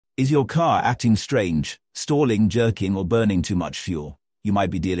Is your car acting strange, stalling, jerking, or burning too much fuel? You might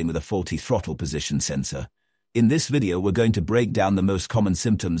be dealing with a faulty throttle position sensor. In this video, we're going to break down the most common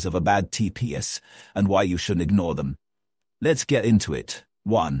symptoms of a bad TPS and why you shouldn't ignore them. Let's get into it.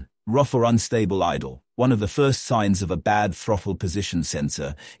 1. Rough or unstable idle. One of the first signs of a bad throttle position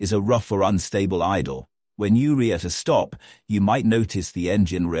sensor is a rough or unstable idle. When you rear to stop, you might notice the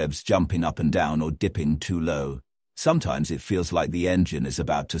engine revs jumping up and down or dipping too low. Sometimes it feels like the engine is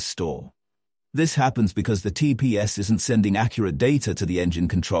about to stall. This happens because the TPS isn't sending accurate data to the engine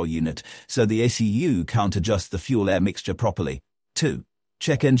control unit, so the ECU can't adjust the fuel-air mixture properly. 2.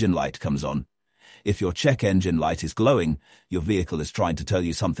 Check engine light comes on. If your check engine light is glowing, your vehicle is trying to tell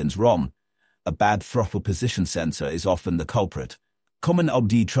you something's wrong. A bad throttle position sensor is often the culprit. Common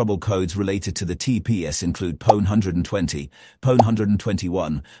OBD trouble codes related to the TPS include P120,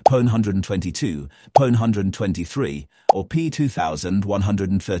 P121, P122, P123, or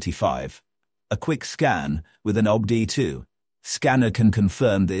P2135. A quick scan with an OBD2 scanner can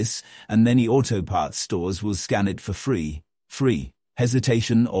confirm this, and many auto parts stores will scan it for free. 3.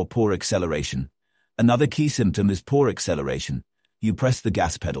 Hesitation or poor acceleration. Another key symptom is poor acceleration. You press the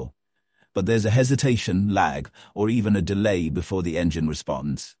gas pedal, but there's a hesitation, lag, or even a delay before the engine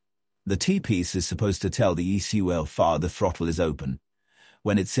responds. The T-piece is supposed to tell the ECU how far the throttle is open.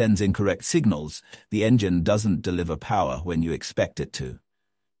 When it sends incorrect signals, the engine doesn't deliver power when you expect it to.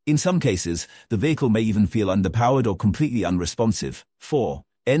 In some cases, the vehicle may even feel underpowered or completely unresponsive. 4.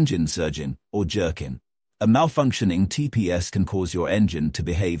 Engine surging or jerking. A malfunctioning TPS can cause your engine to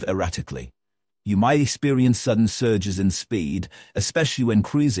behave erratically. You might experience sudden surges in speed, especially when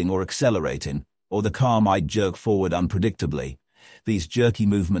cruising or accelerating, or the car might jerk forward unpredictably. These jerky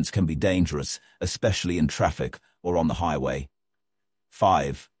movements can be dangerous, especially in traffic or on the highway.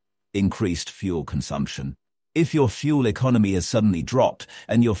 5. Increased fuel consumption. If your fuel economy has suddenly dropped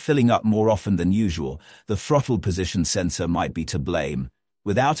and you're filling up more often than usual, the throttle position sensor might be to blame.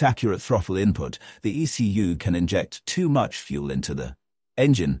 Without accurate throttle input, the ECU can inject too much fuel into the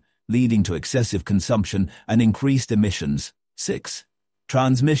engine, leading to excessive consumption and increased emissions. 6.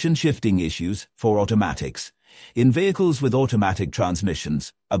 Transmission shifting issues for automatics. In vehicles with automatic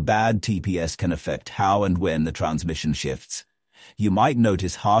transmissions, a bad TPS can affect how and when the transmission shifts. You might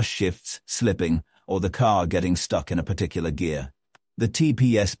notice harsh shifts, slipping, or the car getting stuck in a particular gear. The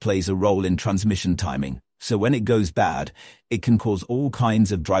TPS plays a role in transmission timing, so when it goes bad, it can cause all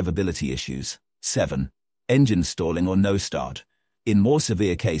kinds of drivability issues. 7. Engine stalling or no start. In more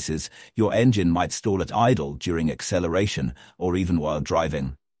severe cases, your engine might stall at idle during acceleration or even while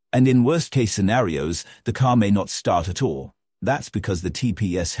driving. And in worst-case scenarios, the car may not start at all. That's because the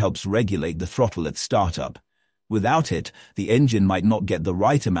TPS helps regulate the throttle at startup. Without it, the engine might not get the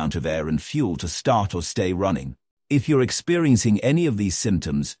right amount of air and fuel to start or stay running. If you're experiencing any of these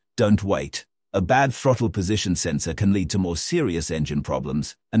symptoms, don't wait. A bad throttle position sensor can lead to more serious engine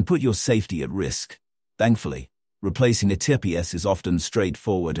problems and put your safety at risk. Thankfully, replacing a TPS is often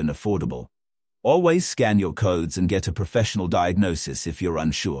straightforward and affordable. Always scan your codes and get a professional diagnosis if you're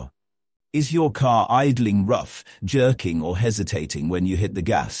unsure. Is your car idling rough, jerking, or hesitating when you hit the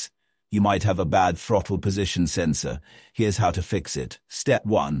gas? You might have a bad throttle position sensor. Here's how to fix it. Step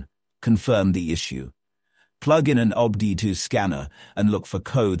 1. Confirm the issue. Plug in an OBD2 scanner and look for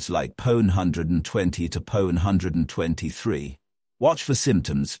codes like P120 to P123. Watch for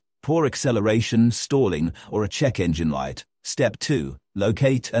symptoms: poor acceleration, stalling, or a check engine light. Step 2.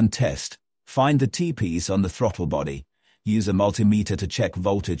 Locate and test. Find the T-piece on the throttle body. Use a multimeter to check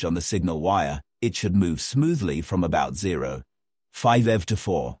voltage on the signal wire. It should move smoothly from about 0. 5 EV to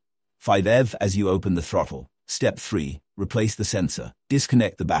 4. 5 EV as you open the throttle. Step 3. Replace the sensor.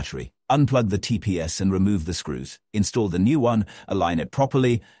 Disconnect the battery. Unplug the TPS and remove the screws. Install the new one, align it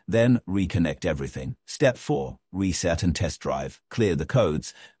properly, then reconnect everything. Step 4. Reset and test drive. Clear the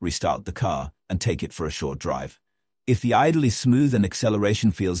codes, restart the car, and take it for a short drive. If the idle is smooth and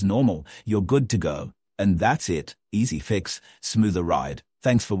acceleration feels normal, you're good to go. And that's it. Easy fix, smoother ride.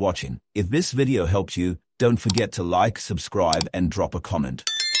 Thanks for watching. If this video helped you, don't forget to like, subscribe, and drop a comment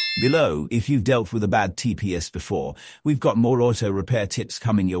below. If you've dealt with a bad TPS before, we've got more auto repair tips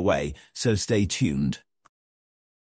coming your way, so stay tuned.